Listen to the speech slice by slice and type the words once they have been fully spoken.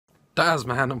Daz,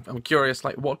 man, I'm curious,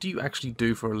 like, what do you actually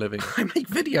do for a living? I make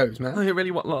videos, man. Oh, you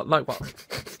really what, like what?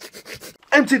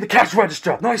 Empty the cash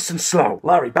register, nice and slow.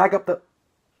 Larry, bag up the...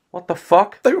 What the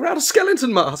fuck? They were out of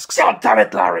skeleton masks. God damn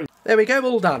it, Larry! There we go,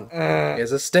 all done.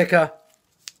 Here's a sticker.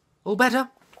 All better?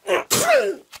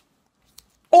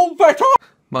 All better!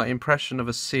 My impression of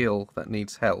a seal that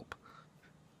needs help.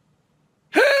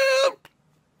 Help!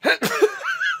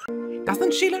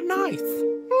 Doesn't she look nice?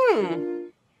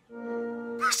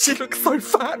 She looks so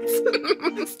fat.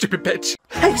 Stupid bitch.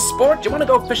 Hey, sport, do you want to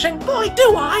go fishing? Boy,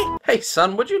 do I! Hey,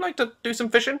 son, would you like to do some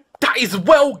fishing? That is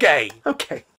well gay.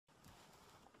 Okay.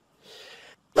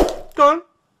 Go on,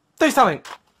 do something.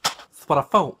 That's what I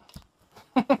thought.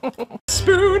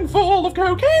 Spoonful of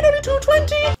cocaine, only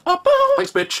 $2.20.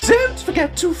 Thanks, bitch. Don't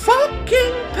forget to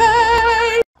fucking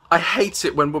pay. I hate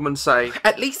it when women say,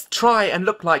 at least try and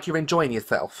look like you're enjoying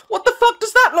yourself. What the fuck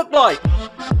does that look like?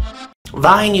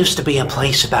 Vine used to be a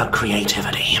place about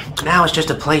creativity. Now it's just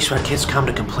a place where kids come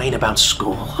to complain about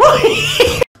school.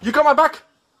 You got my back,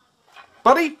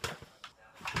 buddy?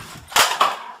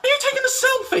 Are you taking a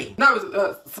selfie?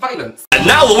 No, surveillance. And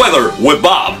now the weather with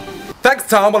Bob. Thanks,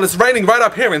 Tom. Well, it's raining right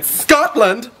up here in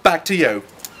Scotland. Back to you.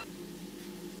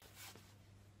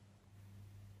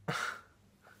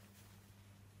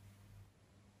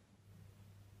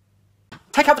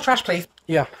 Take out the trash, please.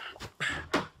 Yeah.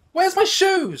 Where's my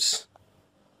shoes?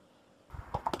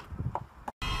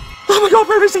 Oh my god,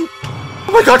 where is he? Oh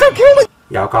my god, don't kill me!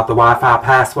 Y'all got the Wi-Fi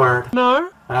password? No.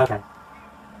 Okay.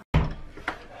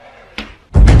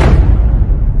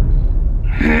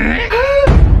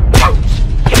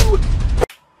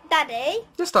 Daddy,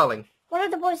 Yes, darling. one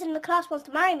of the boys in the class wants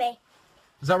to marry me.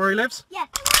 Is that where he lives? Yeah.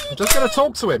 I'm just gonna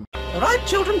talk to him. All right,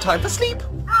 children, time for sleep.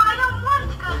 Oh, I don't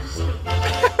want to go to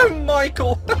sleep.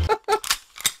 Michael.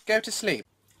 Go to sleep.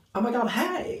 Oh my god,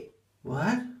 hey!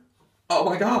 What? Oh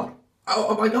my god.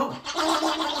 Oh my god.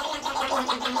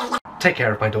 Take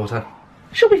care of my daughter.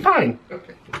 She'll be fine.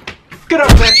 Okay. Get up,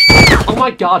 bitch! Oh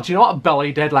my god, do you know what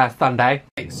Billy did last Sunday?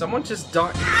 Hey, someone just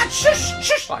died. Shush!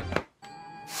 Shush! Fine.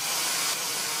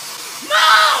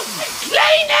 Mom!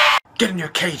 Clean it! Get in your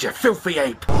cage, you filthy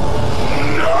ape!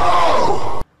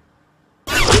 No!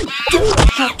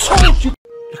 I told you!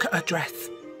 Look at her dress.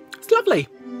 It's lovely.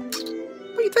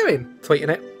 What are you doing? Tweeting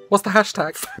it. What's the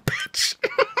hashtag? Bitch.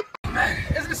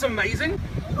 Isn't this amazing?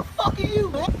 Who the fuck are you,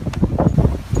 man?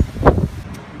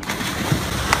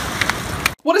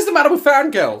 What is the matter with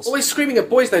fangirls? Always screaming at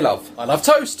boys they love. I love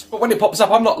toast, but when it pops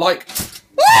up, I'm not like...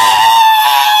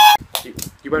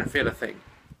 you won't feel a thing.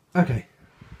 Okay.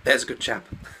 There's a good chap.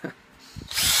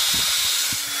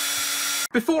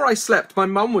 Before I slept, my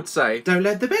mum would say, Don't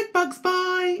let the bed bugs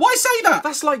bite. why say that?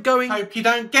 That's like going... Hope you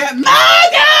don't get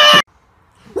murdered!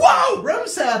 Whoa! Room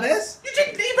service? You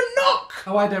didn't even knock!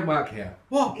 Oh, I don't work here.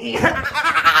 What?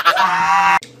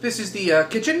 This is the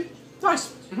kitchen.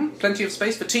 Nice. Plenty of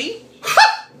space for tea.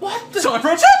 What? Time for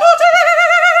a tea party!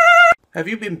 Have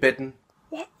you been bitten?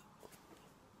 What?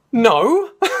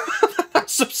 No.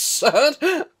 That's absurd.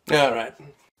 All right.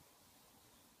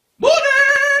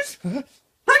 Morning!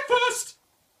 Breakfast!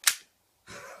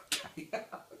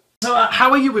 So, how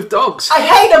are you with dogs? I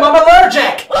hate them, I'm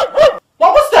allergic!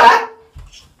 What was that?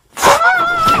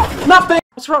 Nothing!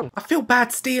 What's wrong? I feel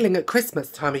bad stealing at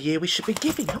Christmas time of year. We should be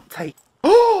giving, not taking.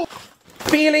 Oh!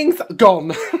 Feelings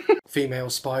gone. Female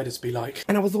spiders be like.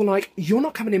 And I was all like, you're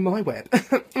not coming in my web.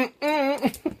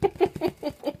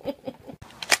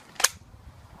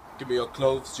 Give me your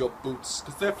clothes, your boots,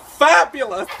 because they're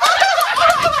fabulous!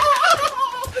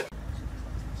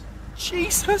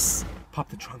 Jesus! Pop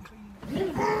the trunk.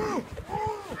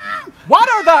 What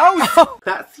are those?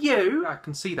 That's you. I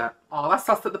can see that. Oh, that's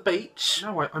us at the beach.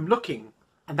 No, I'm looking.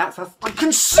 And that's us. I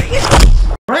can see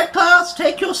it! Right, class,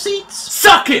 take your seats.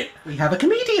 Suck it! We have a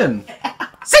comedian.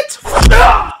 Sit!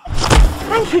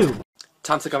 Thank you.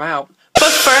 Time to go out.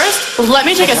 But first, let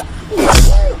me take a...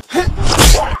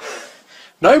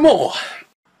 No more.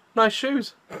 Nice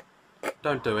shoes.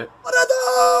 Don't do it. What are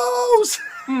those?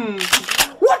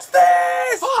 What's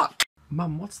this? Fuck!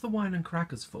 Mum, what's the wine and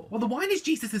crackers for? Well, the wine is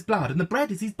Jesus' blood and the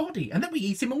bread is his body, and then we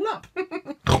eat him all up.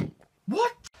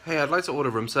 What? Hey, I'd like to order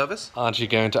room service. Aren't you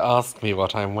going to ask me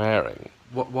what I'm wearing?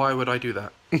 Why would I do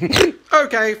that?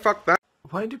 Okay, fuck that.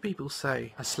 Why do people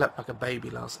say I slept like a baby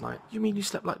last night? You mean you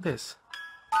slept like this?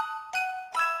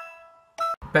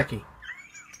 Becky.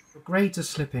 Your grades are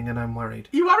slipping and I'm worried.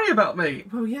 You worry about me?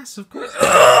 Well, yes, of course.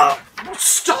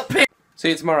 Stop it! See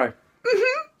you tomorrow.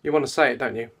 You want to say it,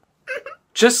 don't you?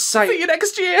 Just say it. See you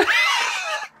next year!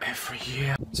 Every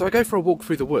year. So I go for a walk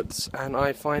through the woods and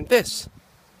I find this.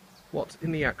 What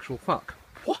in the actual fuck?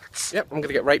 What? Yep, I'm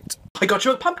gonna get raped. I got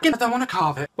you a pumpkin. I don't want to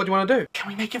carve it. What do you want to do? Can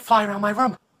we make it fly around my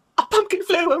room? A pumpkin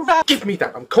flew around. Give me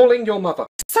that. I'm calling your mother.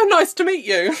 So nice to meet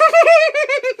you.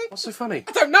 What's so funny?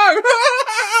 I don't know.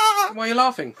 Why are you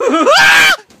laughing?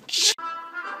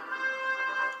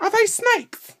 Are they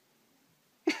snakes?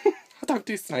 I don't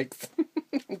do snakes.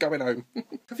 I'm going home.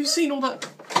 Have you seen all that?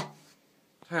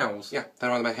 Towels? Yeah,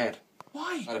 they're on my head.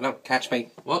 Why? I don't know. Catch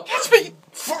me. What? Catch me!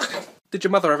 Fuck! Did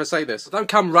your mother ever say this? Don't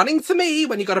come running to me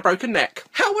when you got a broken neck.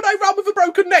 How would I run with a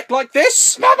broken neck like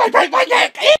this? Mum, I broke my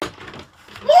neck!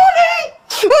 Morning!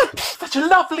 Such a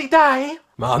lovely day.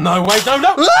 Oh, no, wait, no,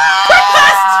 no!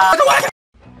 Breakfast!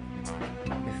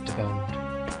 Mr.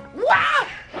 Bond.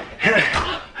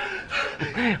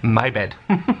 My bed.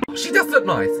 She does look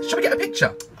nice. Shall we get a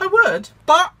picture? I would,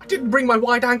 but I didn't bring my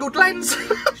wide-angled lens.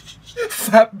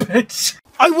 Fat bitch.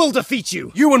 I will defeat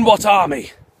you! You and what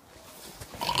army?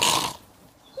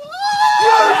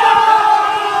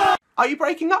 Are you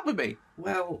breaking up with me?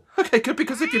 Well, okay, good,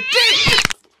 because if you did...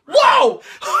 Whoa!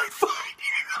 I find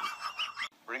you.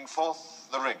 Bring forth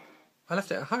the ring. I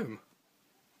left it at home.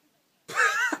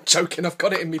 I'm joking, I've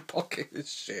got it in my pocket,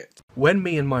 this shit. When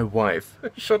me and my wife,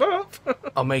 shut up,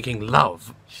 are making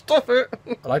love, stop it.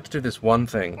 I like to do this one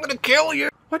thing. I'm gonna kill you.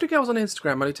 Why do girls on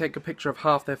Instagram only take a picture of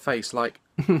half their face like...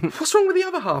 What's wrong with the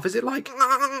other half? Is it like...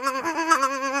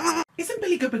 Isn't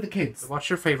Billy good with the kids? What's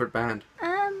your favourite band?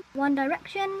 One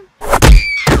Direction.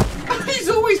 He's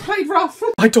always played rough.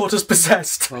 My daughter's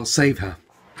possessed. I'll save her.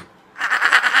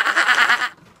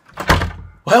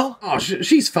 Well, oh,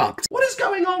 she's fucked. What is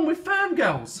going on with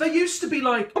fangirls? They used to be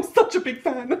like, I'm such a big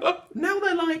fan. Now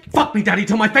they're like, fuck me, daddy,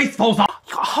 till my face falls off.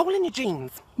 You got a hole in your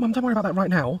jeans. Mum, don't worry about that right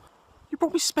now. You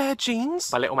brought me spare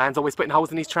jeans. My little man's always putting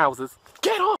holes in his trousers.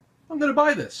 Get off. I'm gonna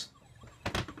buy this.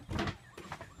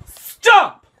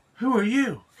 Stop! Who are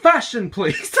you? Fashion,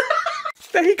 please.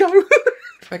 There you go.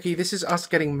 Becky, this is us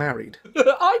getting married.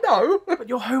 I know. But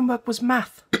your homework was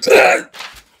math.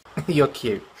 You're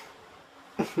cute.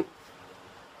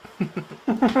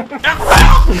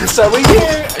 So are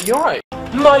you. You're right.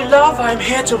 My love, I'm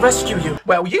here to rescue you.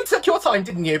 Well, you took your time,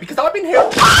 didn't you? Because I've been here.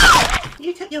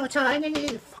 You took your time, didn't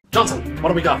you? Johnson, what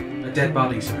do we got? A dead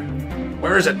body, sir.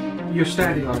 Where is it? You're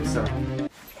standing on it, sir.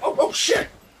 Oh, shit!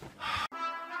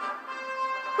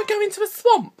 We're going to a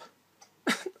swamp.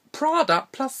 Prada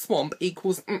plus swamp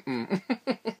equals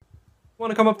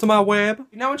Wanna come up to my web?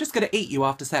 You know I'm just gonna eat you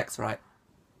after sex, right?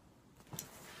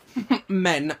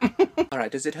 Men.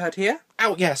 Alright, does it hurt here?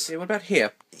 Ow, yes. Okay, what about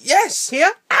here? Yes!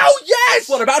 Here? Ow, yes!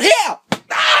 What about here?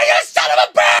 Ah, you son of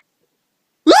a bitch!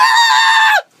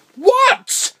 Ah!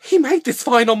 What? He made this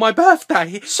fine on my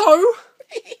birthday. So?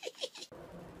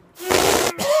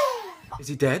 Is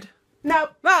he dead? No.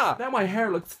 Ah, now my hair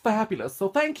looks fabulous, so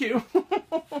thank you.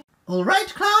 All right,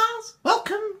 class,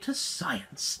 welcome to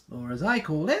science. Or as I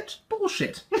call it,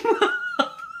 bullshit.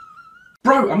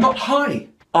 Bro, I'm not high.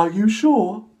 Are you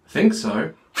sure? Think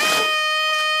so.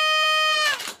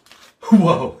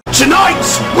 Whoa. Tonight,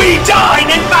 we dine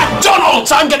in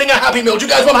McDonald's! I'm getting a Happy Meal. Do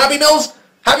you guys want Happy Meals?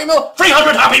 Happy Meal?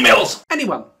 300 Happy Meals!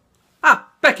 Anyone? Ah,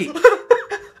 Becky. Do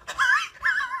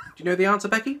you know the answer,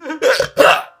 Becky?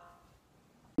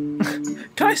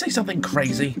 Can I say something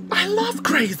crazy? I love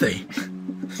crazy.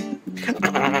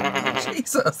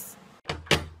 Jesus.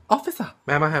 Officer.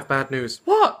 Ma'am, I have bad news.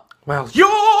 What? Well,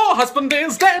 your husband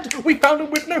is dead. We found him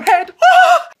with no head.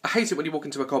 Ah! I hate it when you walk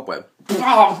into a cobweb.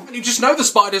 Oh, and you just know the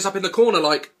spider's up in the corner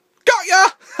like, got ya!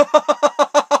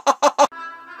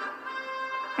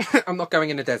 I'm not going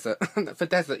in a desert. For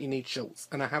desert, you need shorts,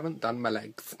 and I haven't done my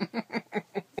legs.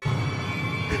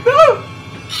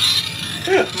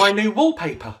 My new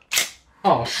wallpaper.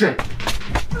 Oh, shit.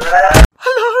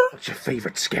 Hello? What's your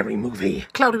favourite scary movie?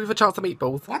 Cloudy with a Chance of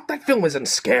Meatballs. What? That film isn't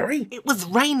scary. It was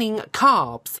raining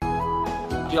carbs.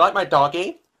 Do you like my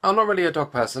doggy? I'm not really a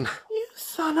dog person. You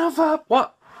son of a...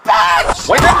 What? Bitch!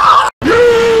 Wait a...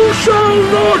 You shall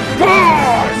not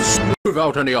pass!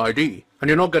 Without any ID. And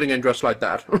you're not getting in dressed like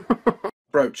that.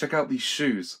 Bro, check out these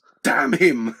shoes. Damn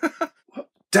him. What?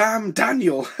 Damn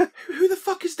Daniel. Who the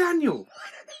fuck is Daniel?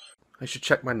 I should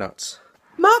check my nuts.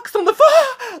 Marks on the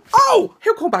floor! Oh!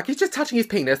 He'll call back, he's just touching his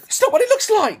penis. It's not what it looks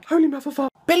like! Holy motherfucker.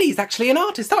 Billy's actually an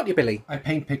artist, aren't you, Billy? I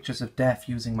paint pictures of death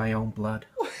using my own blood.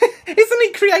 Isn't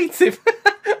he creative?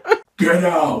 Get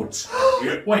out!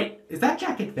 Wait, is that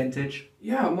jacket vintage?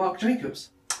 Yeah, Marc Jacobs.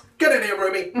 Get in here,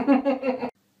 Ruby!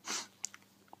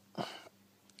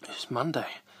 It's Monday.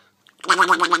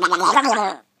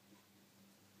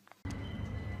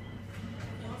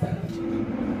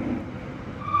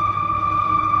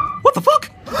 What the fuck?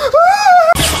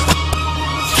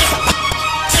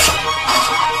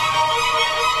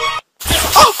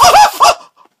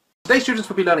 Today's students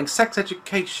will be learning sex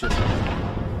education.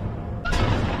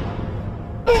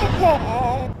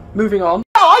 Moving on.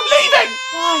 No, I'm leaving!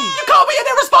 Why? You can't be an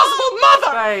irresponsible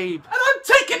mother! Babe. And I'm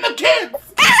taking the kids!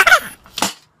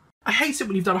 I hate it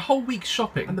when you've done a whole week's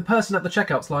shopping and the person at the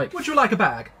checkout's like, would you like a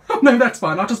bag? Oh no, that's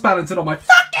fine, I'll just balance it on my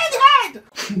fucking head!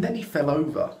 And then he fell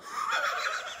over.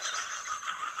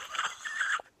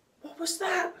 What was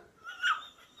that?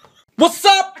 What's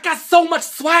up? I got so much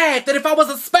swag that if I was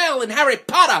a spell in Harry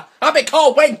Potter, I'd be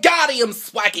called Wingardium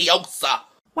Swaggiosa.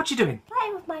 What you doing?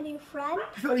 Playing with my new friend.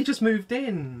 I thought he just moved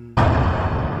in.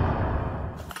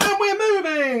 And we're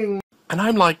moving! And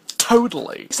I'm like,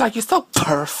 totally. He's like, you're so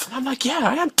perf. And I'm like, yeah,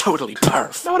 I am totally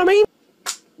perf. Know what I mean?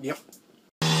 Yep.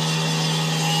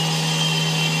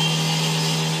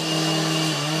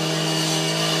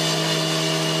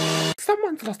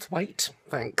 Someone's lost weight.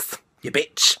 Thanks. You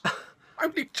bitch. I'm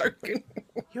only joking.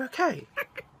 You okay?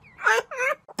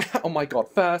 Oh my god,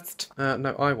 first.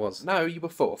 No, I was. No, you were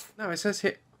fourth. No, it says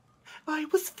here. I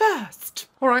was first.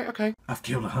 Alright, okay. I've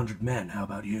killed 100 men, how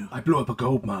about you? I blew up a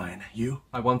gold mine. You?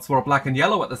 I once wore black and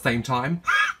yellow at the same time.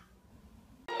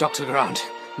 Dr. Grant,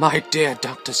 my dear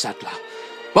Dr. Sattler,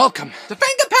 welcome to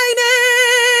finger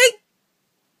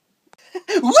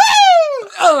painting! Woo!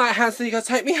 Alright, Hanson, you gotta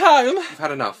take me home. I've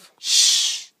had enough.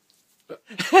 Shh.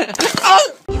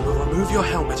 Oh! You will remove your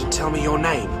helmet and tell me your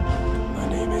name. My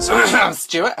name is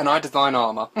Stuart, and I design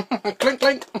armour. Clink,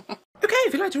 clink. Okay,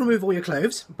 if you'd like to remove all your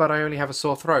clothes. But I only have a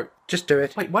sore throat. Just do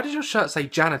it. Wait, why does your shirt say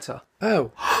janitor?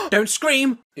 Oh. Don't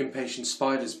scream! Impatient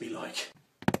spiders be like.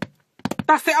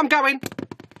 That's it, I'm going!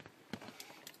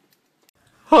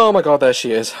 Oh my god, there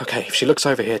she is. Okay, if she looks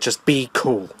over here, just be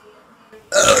cool.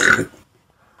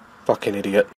 Fucking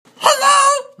idiot.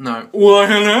 Hello! No. Why,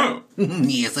 hello?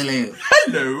 Yes, hello.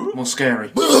 Hello? More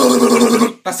scary.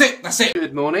 That's it.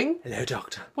 Good morning. Hello,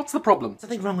 doctor. What's the problem?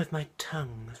 Something wrong with my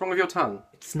tongue. What's wrong with your tongue?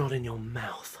 It's not in your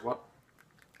mouth. What?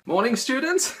 Morning,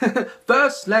 students.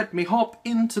 First, let me hop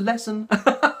into lesson.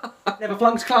 Never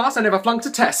flunked class, I never flunked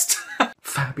a test.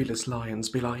 Fabulous lions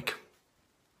be like.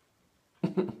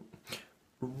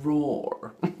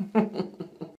 Roar.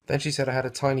 Then she said I had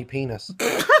a tiny penis.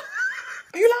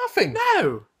 Are you laughing?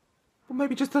 No! Well,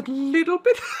 maybe just a little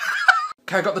bit.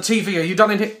 Okay, I got the TV. Are you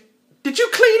done in here? Did you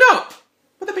clean up?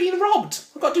 Well, they're being robbed.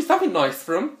 I've got to do something nice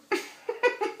for them.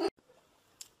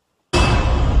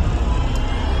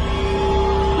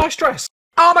 Nice dress.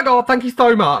 Oh my god, thank you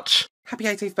so much! Happy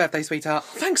 18th birthday, sweetheart.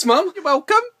 Thanks, Mum. You're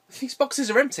welcome. These boxes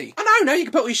are empty. I know, you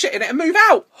can put all your shit in it and move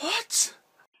out. What?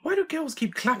 Why do girls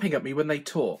keep clapping at me when they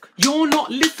talk? You're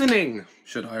not listening.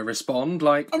 Should I respond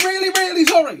like, I'm really, really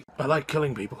sorry? I like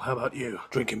killing people, how about you?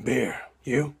 Drinking beer.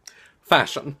 You?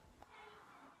 Fashion.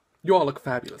 You all look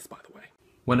fabulous, by the way.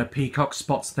 When a peacock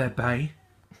spots their bay.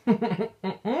 Oh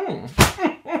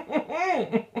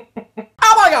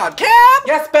my god, Cam!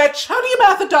 Yes, bitch! How do you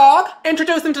bath a dog?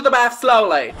 Introduce him to the bath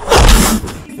slowly.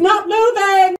 He's not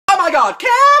moving! Oh my god, Cam!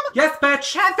 Yes,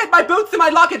 bitch! Can't fit my boots in my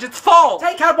luggage, it's full!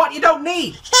 Take out what you don't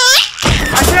need!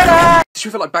 I did it! Did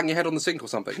you feel like bang your head on the sink or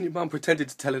something? And your mum pretended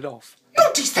to tell it off.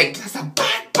 Naughty think, that's a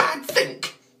bad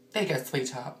think. There you go,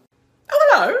 sweetheart. Oh,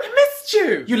 hello! I missed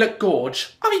you! You look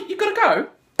gorge. I mean, you gotta go.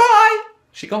 Bye!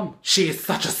 She gone. She is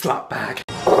such a slut bag.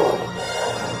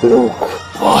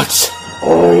 What?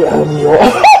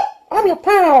 I'm your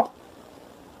pal!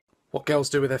 What girls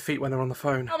do with their feet when they're on the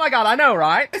phone. Oh my god, I know,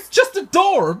 right? It's just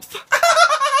adorbs!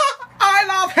 I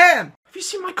love him! Have you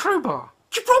seen my crowbar?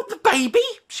 You broke the baby?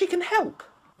 She can help.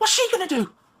 What's she gonna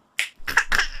do?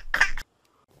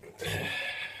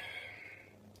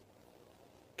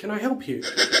 Can I help you?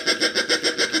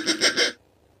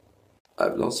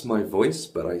 I've lost my voice,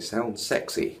 but I sound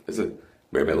sexy. Is it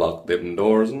maybe lock them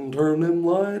doors and turn them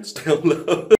lights down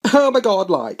low? Oh my god,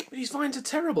 like. But his vines are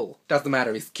terrible. Doesn't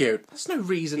matter, he's cute. There's no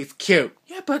reason he's cute.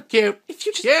 Yeah, but cute. If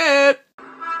you just... Cute!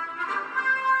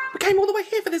 We came all the way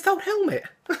here for this old helmet.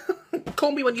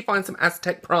 Call me when you find some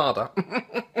Aztec Prada.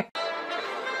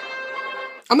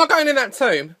 I'm not going in that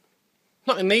tomb.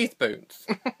 Not in these boots.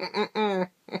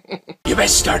 You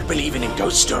best start believing in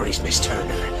ghost stories, Miss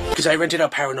Turner. Because I rented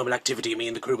out Paranormal Activity and me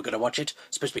and the crew were going to watch it.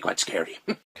 It's supposed to be quite scary.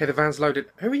 Okay, the van's loaded.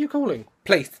 Who are you calling?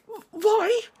 Police.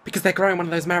 Why? Because they're growing one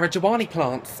of those marijuana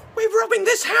plants. We're robbing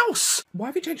this house! Why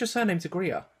have you changed your surname to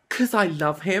Greer? Because I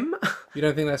love him. You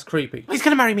don't think that's creepy? He's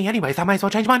gonna marry me anyway, so I may as well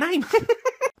change my name.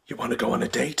 You want to go on a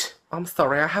date? I'm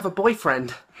sorry, I have a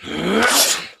boyfriend.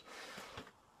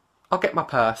 I'll get my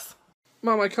purse.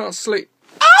 Mum, I can't sleep.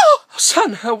 Oh!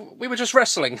 Son, we were just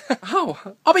wrestling. Oh,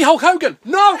 I'll be Hulk Hogan.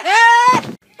 No!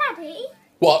 Daddy,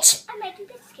 What? I'm making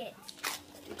biscuits.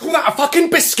 Call that a fucking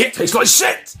biscuit? Tastes like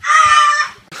shit!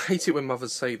 I hate it when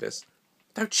mothers say this.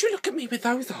 Don't you look at me with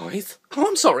those eyes. Oh,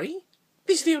 I'm sorry.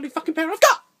 These are the only fucking pair I've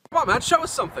got. Come on, man, show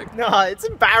us something. Nah, it's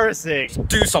embarrassing.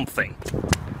 Do something.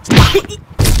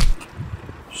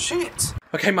 Shit.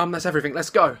 Okay, Mum, that's everything. Let's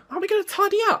go. Are we going to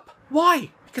tidy up?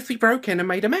 Why? Because we broke in and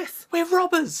made a mess. We're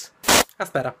robbers. That's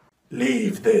better.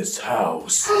 Leave this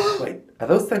house. Wait, are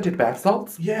those scented bath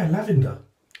salts? Yeah, lavender.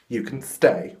 You can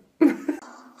stay.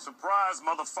 Surprise,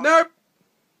 motherfucker. Nope.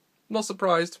 Not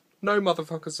surprised. No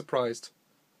motherfucker surprised.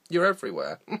 You're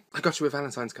everywhere. I got you a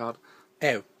Valentine's card.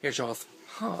 Oh, here's yours.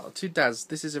 Oh, to Daz,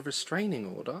 this is a restraining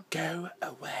order. Go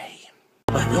away.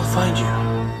 I will find you,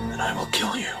 and I will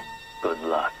kill you. Good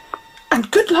luck.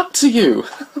 And good luck to you.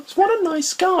 What a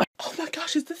nice guy. Oh my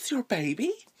gosh, is this your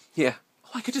baby? Yeah.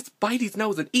 Oh, I could just bite his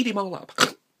nose and eat him all up.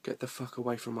 Get the fuck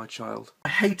away from my child. I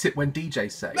hate it when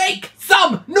DJs say, Make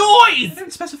some noise! They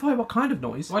don't specify what kind of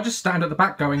noise. I just stand at the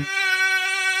back going,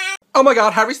 Oh my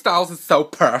god, Harry Styles is so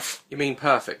perf. You mean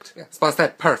perfect? Yeah, that's what I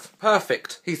said, perf.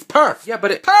 Perfect. He's perf. Yeah,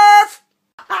 but it... Perf!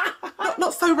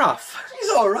 Not so rough. He's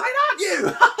alright, aren't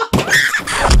you?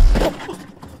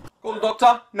 Call the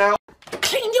doctor, now.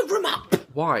 Clean your room up.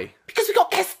 Why? Because we got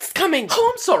guests coming.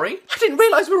 Oh, I'm sorry. I didn't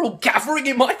realise we were all gathering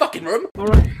in my fucking room.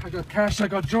 Alright, I got cash, I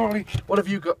got jewelry. What have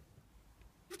you got?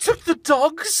 You took the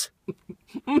dogs?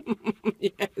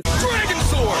 Yes. Dragon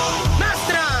Sword!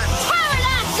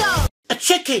 Mastodon! A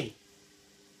chicken!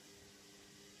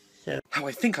 How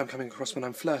I think I'm coming across when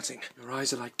I'm flirting. Your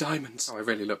eyes are like diamonds. Oh, I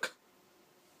really look.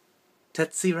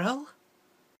 Tootsie Roll?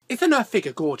 Isn't her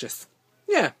figure gorgeous?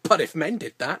 Yeah, But if men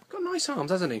did that... got nice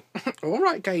arms, hasn't he?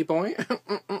 Alright, gay boy.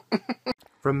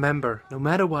 Remember, no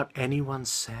matter what anyone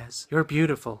says, you're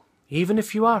beautiful. Even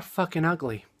if you are fucking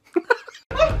ugly.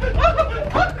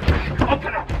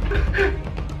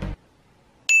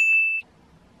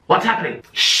 What's happening?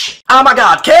 Shh! Oh my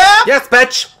god, Kim! Yes,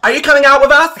 bitch! Are you coming out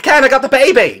with us? I can, I got the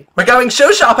baby! We're going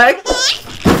shoe shopping!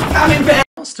 I'm in bed!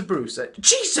 Master Bruce,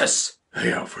 Jesus!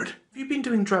 Hey, Alfred. Have you been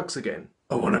doing drugs again?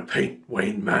 I want to paint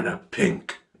Wayne Manor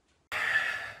pink.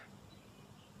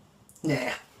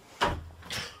 Yeah.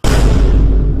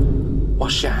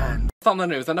 Wash your hands. It's on the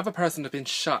news, another person has been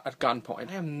shot at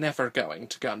gunpoint. I am never going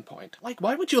to gunpoint. Like,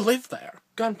 why would you live there?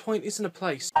 Gunpoint isn't a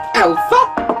place.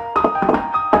 Elsa?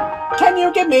 Can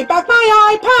you give me back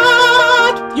my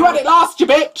iPad? You had it last, you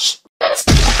bitch!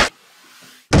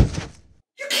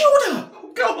 You killed her!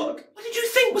 Oh god! What did you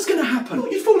think was gonna happen? Oh,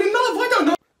 you'd fall in love, I don't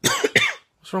know.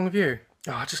 What's wrong with you?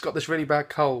 Oh, I just got this really bad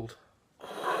cold.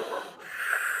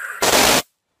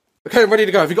 Okay, I'm ready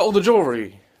to go. Have you got all the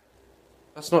jewellery?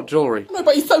 That's not jewellery. No,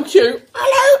 but he's so cute.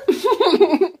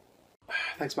 Hello!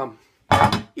 Thanks, Mum.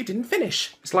 You didn't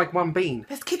finish. It's like one bean.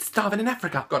 There's kids starving in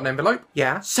Africa. Got an envelope?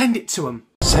 Yeah? Send it to them.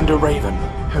 Send a raven.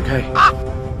 Okay.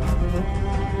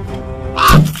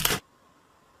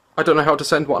 I don't know how to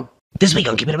send one. This week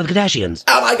on Keeping Up with the Kardashians.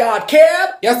 Oh my god, Kim!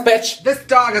 Yes, bitch. This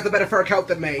dog has a better fur coat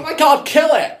than me. I can't kill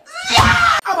it!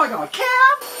 Oh my god, Kim!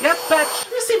 Yes, bitch.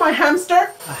 You see my hamster?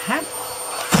 A hat?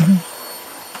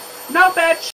 No,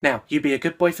 bitch. Now, you be a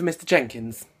good boy for Mr.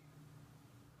 Jenkins.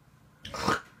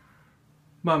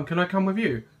 Mum, can I come with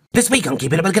you? This week on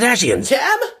Keeping Up with the Kardashians.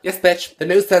 Kim? Yes, bitch. The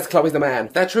news says Chloe's the man.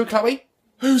 Is that true, Chloe?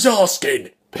 Who's asking?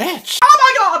 Bitch! Oh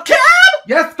my god, Kim!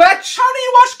 Yes, bitch. How do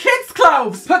you wash kids'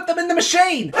 clothes? Put them in the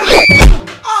machine.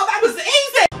 Oh, that was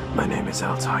easy. My name is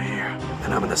Altair,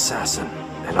 and I'm an assassin.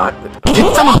 And I...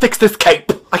 Can someone fix this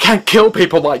cape? I can't kill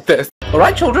people like this. All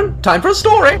right, children. Time for a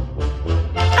story.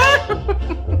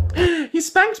 He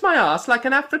spanked my ass like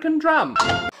an African drum.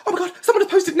 Oh my god, someone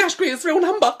has posted Nash Greer's real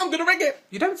number. I'm gonna ring it.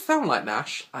 You don't sound like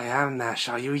Nash. I am Nash.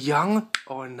 Are you young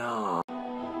or not?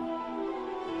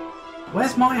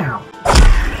 where's my owl?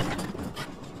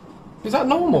 Is that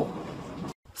normal?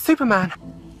 Superman.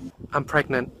 I'm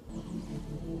pregnant.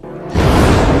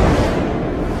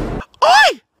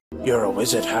 Oi! You're a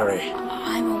wizard, Harry.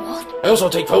 I'm a what? I also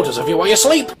take photos of you while you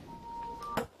sleep.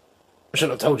 I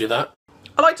shouldn't have told you that.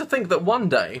 I like to think that one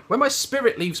day, when my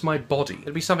spirit leaves my body,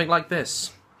 it'll be something like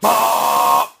this.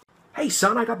 Hey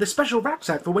son, I got this special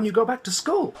rucksack for when you go back to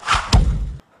school.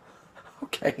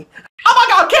 Okay. Oh my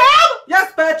god, Kim!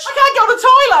 Yes, bitch! I can't go to the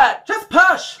toilet! Just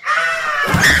push!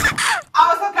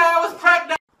 I was okay, I was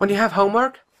pregnant. When you have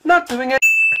homework, not doing it.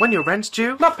 When your rent's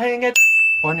due, not paying it.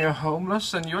 When you're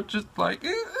homeless and you're just like...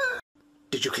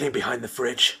 Did you clean behind the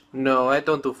fridge? No, I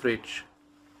don't do fridge.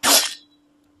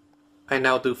 I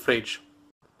now do fridge.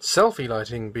 Selfie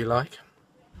lighting be like.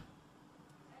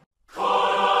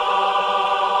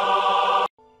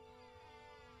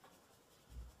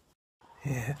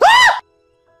 Yeah.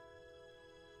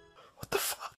 What the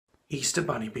fuck? Easter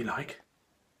Bunny be like.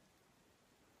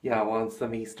 Yeah, I want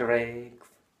some Easter eggs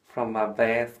from my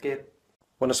basket.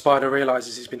 When a spider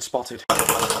realizes he's been spotted.